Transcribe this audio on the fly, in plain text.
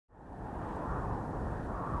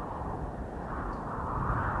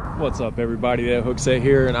What's up, everybody? ThatHookSet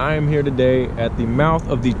here, and I am here today at the mouth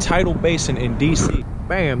of the Tidal Basin in DC.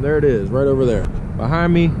 Bam, there it is, right over there.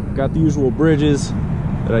 Behind me, got the usual bridges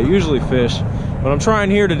that I usually fish, but I'm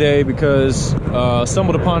trying here today because I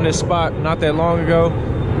stumbled upon this spot not that long ago,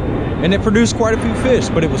 and it produced quite a few fish,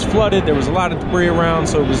 but it was flooded. There was a lot of debris around,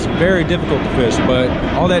 so it was very difficult to fish, but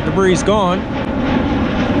all that debris is gone,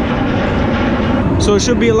 so it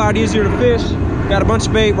should be a lot easier to fish. Got a bunch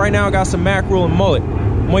of bait. Right now I got some mackerel and mullet.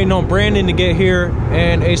 I'm waiting on Brandon to get here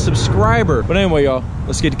and a subscriber. But anyway, y'all,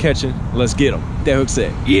 let's get to catching. Let's get them.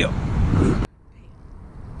 ThatHookSet. Yeah.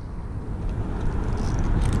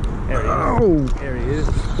 There he is. Oh, there he is.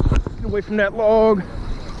 Get away from that log.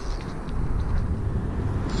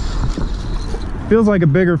 Feels like a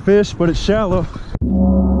bigger fish, but it's shallow.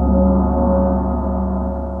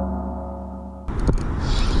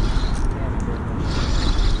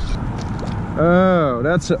 Oh,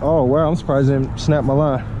 that's it. Oh, wow, I'm surprised I didn't snap my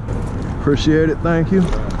line. Appreciate it, thank you.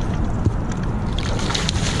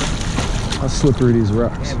 How slippery these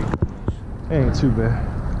rocks. Ain't too bad.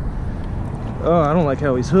 Oh, I don't like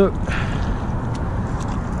how he's hooked.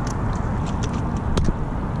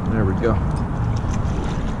 There we go.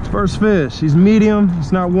 First fish. He's medium.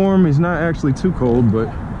 He's not warm. He's not actually too cold, but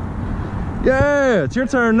yeah, it's your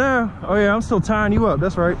turn now. Oh yeah, I'm still tying you up.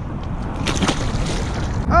 That's right.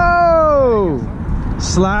 Oh,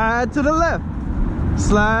 slide to the left,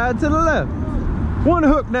 slide to the left. One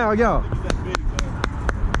hook now, y'all.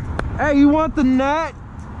 Hey, you want the net?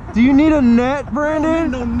 Do you need a net,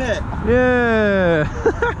 Brandon? We don't need no net. Yeah.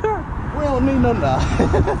 We don't need no net.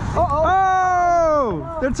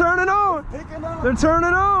 Oh, they're turning on. They're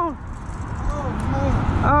turning on.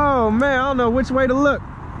 Oh man, I don't know which way to look.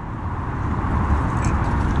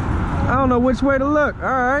 I don't know which way to look. All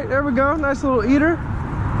right, there we go. Nice little eater.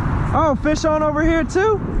 Oh, fish on over here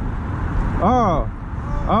too? Oh,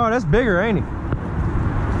 that's bigger, ain't he?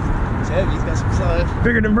 It's heavy, he's got some size.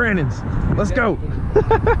 Bigger than Brandon's. Let's go.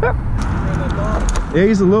 Yeah,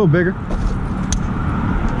 he's a little bigger. Need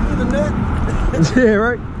a net? Yeah,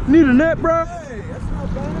 right? Need a net, bro? Hey, that's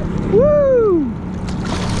not bad. Woo!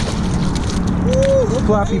 Woo,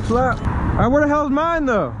 Floppy flop. All right, where the hell's mine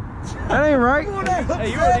though? That ain't right.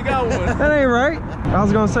 Hey, you already got one. That ain't right. I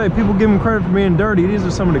was gonna say, people give them credit for being dirty. These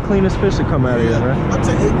are some of the cleanest fish that come out of here, man. I'm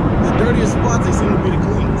telling you, the dirtiest spots, they seem to be the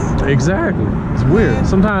cleanest. Exactly. It's weird.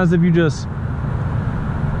 Sometimes if you just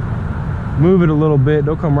move it a little bit,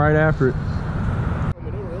 they'll come right after it.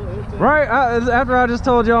 Right? After I just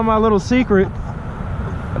told y'all my little secret,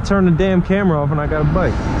 I turned the damn camera off and I got a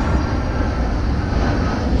bite.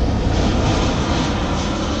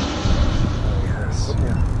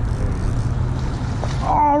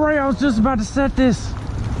 All right, I was just about to set this.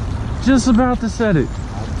 Just about to set it.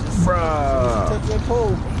 Bruh. Touch that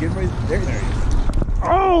pole. Get ready. There he is.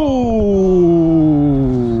 Oh,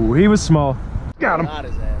 he was small. Got him. Got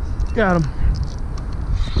his ass. Got him.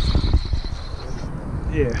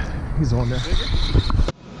 Yeah, he's on there. Hey.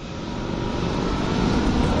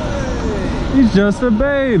 He's just a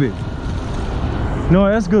baby. No,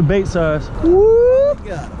 that's good bait size. Woo!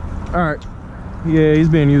 Got him. All right. Yeah, he's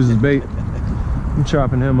being used as bait. I'm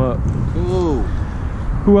chopping him up. Ooh.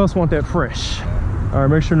 Who else want that fresh? All right,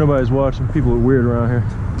 make sure nobody's watching. People are weird around here.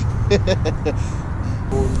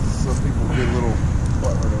 Some people get a little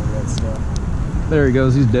butt hurt over that stuff. There he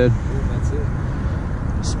goes. He's dead. Yeah, that's it.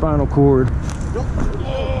 Spinal cord.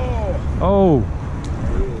 Oh.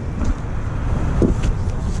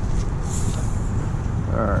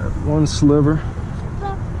 All right, one sliver.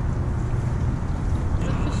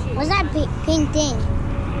 What's that pink thing?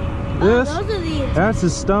 This, Those are the that's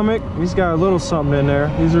his stomach. He's got a little something in there.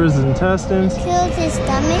 These are his intestines. kills his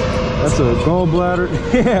stomach. That's a gallbladder.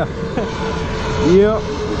 Yeah. Yep.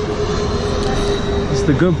 It's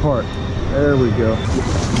the good part. There we go.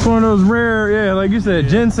 It's one of those rare, yeah, like you said,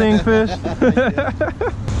 ginseng fish.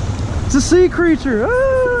 It's a sea creature.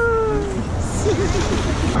 Ah.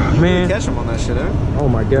 Man. Catch them on that shit, eh? Oh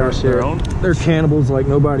my gosh, Their yeah. own? They're cannibals like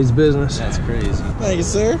nobody's business. That's crazy. Thank you,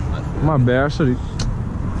 sir. My bad. I should have.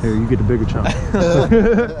 Here, you get the bigger chunk.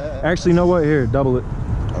 Actually, you know what? Here, double it.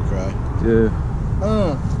 Okay. Yeah.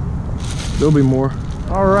 There'll be more.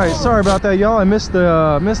 All right. Sorry about that, y'all. I missed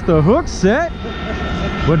the hook set,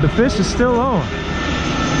 but the fish is still on.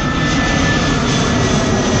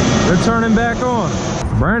 They're turning back on.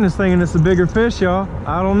 Brandon's thinking it's a bigger fish, y'all.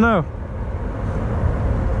 I don't know.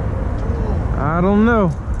 I don't know.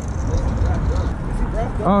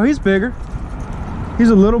 Oh, he's bigger. He's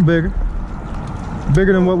a little bigger.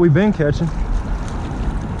 Bigger than what we've been catching.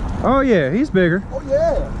 Oh yeah, he's bigger. Oh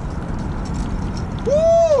yeah.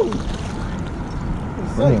 Woo!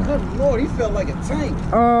 say, good Lord, he felt like a tank.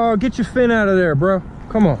 Oh, get your fin out of there, bro.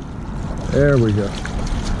 Come on. There we go.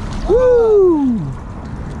 Woo!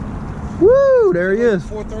 Woo! There he is.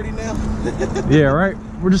 4:30 now. Yeah, right.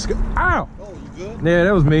 We're just. Ow! Oh, you good? Yeah,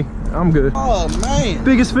 that was me. I'm good. Oh man.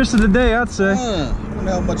 Biggest fish of the day, I'd say. I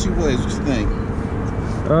wonder how much he weighs. What you think?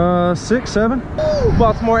 6, 7. Ooh,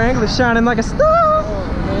 Baltimore angler shining like a star.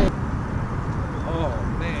 Oh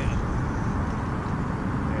man.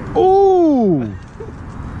 Ooh.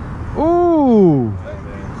 Ooh.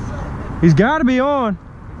 He's got to be on.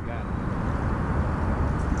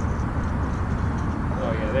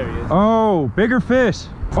 Oh yeah, there he is. Oh, bigger fish.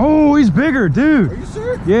 Oh, he's bigger, dude. Are you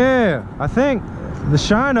sure? Yeah, I think the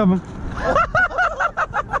shine of him.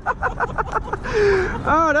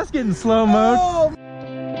 Oh, that's getting slow mode. Oh man.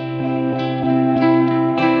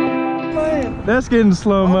 That's getting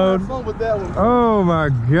slow mode. Fun with that one. Oh my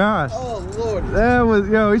gosh. Oh Lord. That was,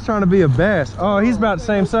 yo, he's trying to be a bass. Oh, he's about the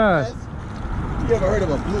same size. You ever heard of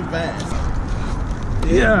a blue bass?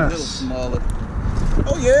 Yes. A little smaller.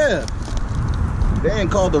 Oh yeah. They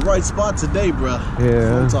ain't called the right spot today, bro.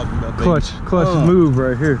 Yeah. That's what I'm talking about, baby. Clutch move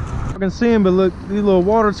right here. I can see him, but look, these little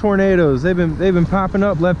water tornadoes. They've been popping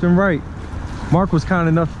up left and right. Mark was kind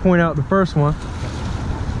enough to point out the first one.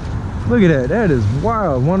 Look at that. That is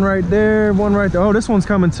wild. One right there, one right there. Oh, this one's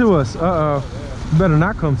coming to us. Uh-oh. Better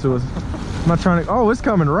not come to us. I'm not trying to. Oh, it's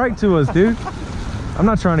coming right to us, dude. I'm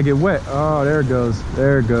not trying to get wet. Oh, there it goes.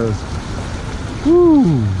 There it goes.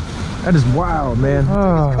 Woo. That is wild, man. Took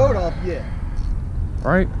his coat off yet.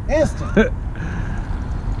 Right? Instant.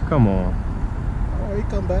 Come on. Oh, he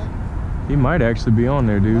come back. He might actually be on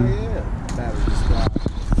there, dude. Oh yeah. Battery just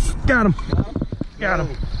died. Got him. Got him.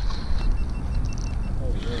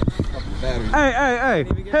 Oh yeah. Battery. Hey.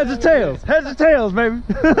 Heads or tails? Heads or tails, baby.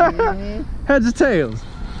 Heads or tails.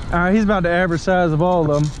 All right, he's about the average size of all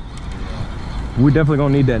of them. We definitely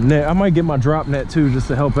gonna need that net. I might get my drop net too, just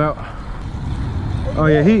to help out. Oh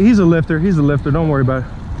yeah, he's a lifter. He's a lifter. Don't worry about it.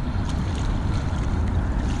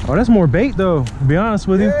 Oh, that's more bait though, to be honest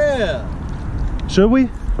with you. Yeah. Should we?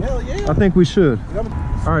 Hell yeah. I think we should.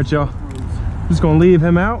 All right, y'all. Just gonna leave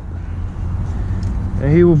him out,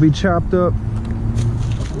 and he will be chopped up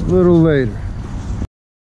a little later.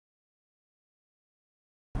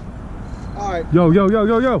 All right. Yo.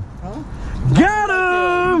 Huh? Got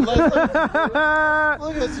him! Look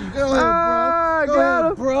at you. Go ahead, bro. Go got ahead,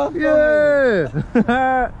 him. bro. Go Yeah.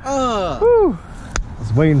 ahead. Whew. I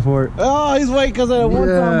was waiting for it. Oh, he's waiting because of that one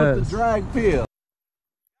time with Yes. the drag peel.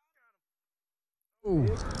 Ooh.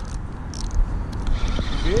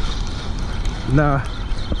 Nah.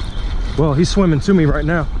 Well, he's swimming to me right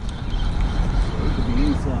now. It could be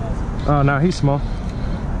any size. Oh, no, he's small.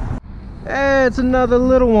 Hey, it's another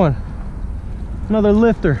little one. Another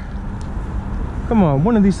lifter. Come on,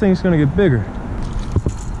 one of these things is gonna get bigger.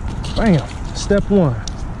 Bam, step one.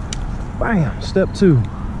 Bam, step two.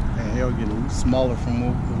 Man, they're getting smaller from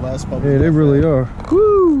the last spot. Yeah, they really are.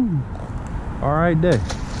 Woo! All right, day.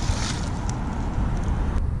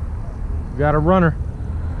 Got a runner.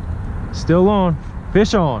 Still on.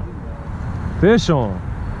 Fish on. Fish on.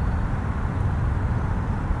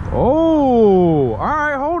 Oh, all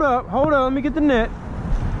right, hold up. Let me get the net.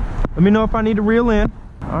 Let me know if I need to reel in.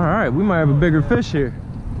 All right, we might have a bigger fish here.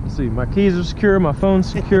 Let's see, my keys are secure, my phone's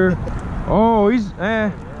secure. Oh, he's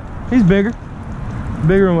bigger.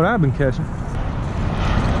 Bigger than what I've been catching.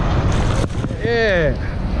 Yeah.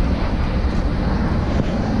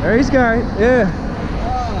 There he's got it, yeah.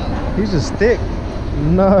 He's just thick.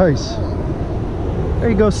 Nice. There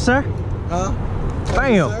you go, sir. Huh?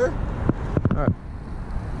 Bam. Sir? All right.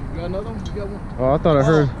 You got another one? You got one? Oh, I thought I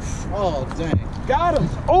heard. Oh, dang. Got him.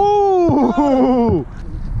 Oh!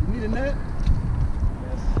 You need a net?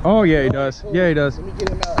 Oh, yeah, he does. Yeah, he does. Let me get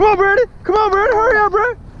him out. Come on, Brady. Come on, Brady. Hurry up,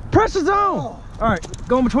 Brady. Pressure's on. Oh. All right,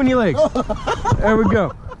 go in between your legs. There we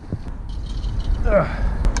go.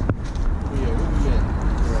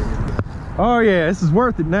 Oh, yeah, this is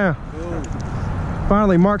worth it now.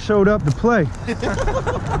 Finally, Mark showed up to play.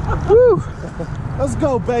 Woo. Let's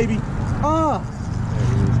go, baby.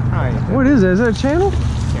 What is that? Is that a channel?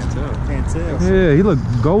 Can't tell. Yeah, he looked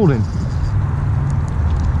golden.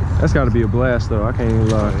 That's got to be a blast, though. I can't even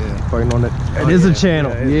lie. yeah. Fighting on that. It is a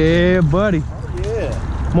channel. Yeah, buddy. Oh,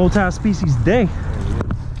 yeah. Multi-species day.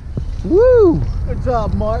 Woo! Good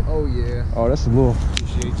job, Mark. Oh, yeah. Oh, that's a little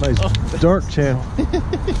nice dark channel.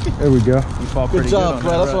 There we go. You fought pretty good job,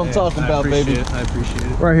 bro. That's what I'm talking about, baby. I appreciate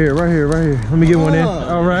it. Right here. Let me get one in.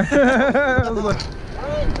 All right.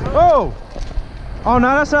 Oh! Oh, no,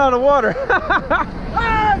 that's out of the water.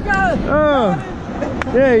 Ah, got it. Oh,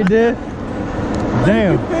 yeah, he did.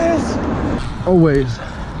 Damn. Fish. Always.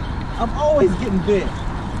 I'm always getting bit.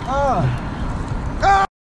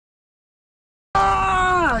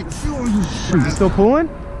 You still pulling?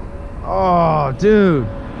 Oh, dude.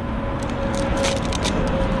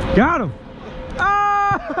 Got him.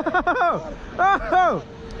 Oh! Oh!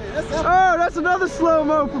 Oh, that's another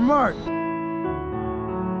slow-mo for Mark.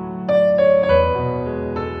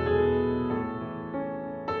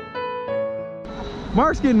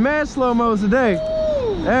 Mark's getting mad slow-mos today.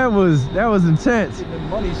 That was intense.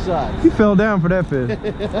 Money shot. He fell down for that fish.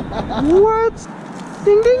 What?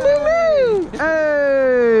 Ding, ding, ding, ding.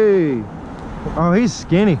 Hey. Oh, he's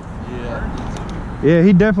skinny. Yeah. Yeah,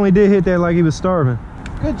 he definitely did hit that like he was starving.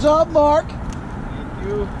 Good job, Mark. Thank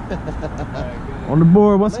you. On the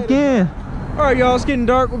board once again. All right, y'all, it's getting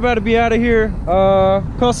dark. We're about to be out of here.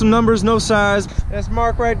 Call some numbers, no size. That's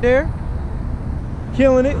Mark right there.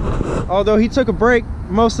 Killing it. Although he took a break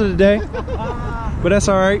most of the day. But that's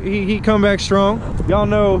all right. He come back strong. Y'all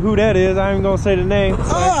know who that is. I ain't even gonna say the name.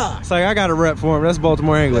 It's like I got a rep for him. That's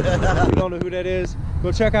Baltimore Angler. If you don't know who that is,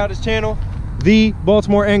 go check out his channel, The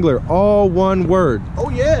Baltimore Angler. All one word. Oh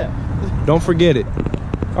yeah. Don't forget it.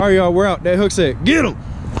 All right, y'all, we're out. ThatHookSet. Get him.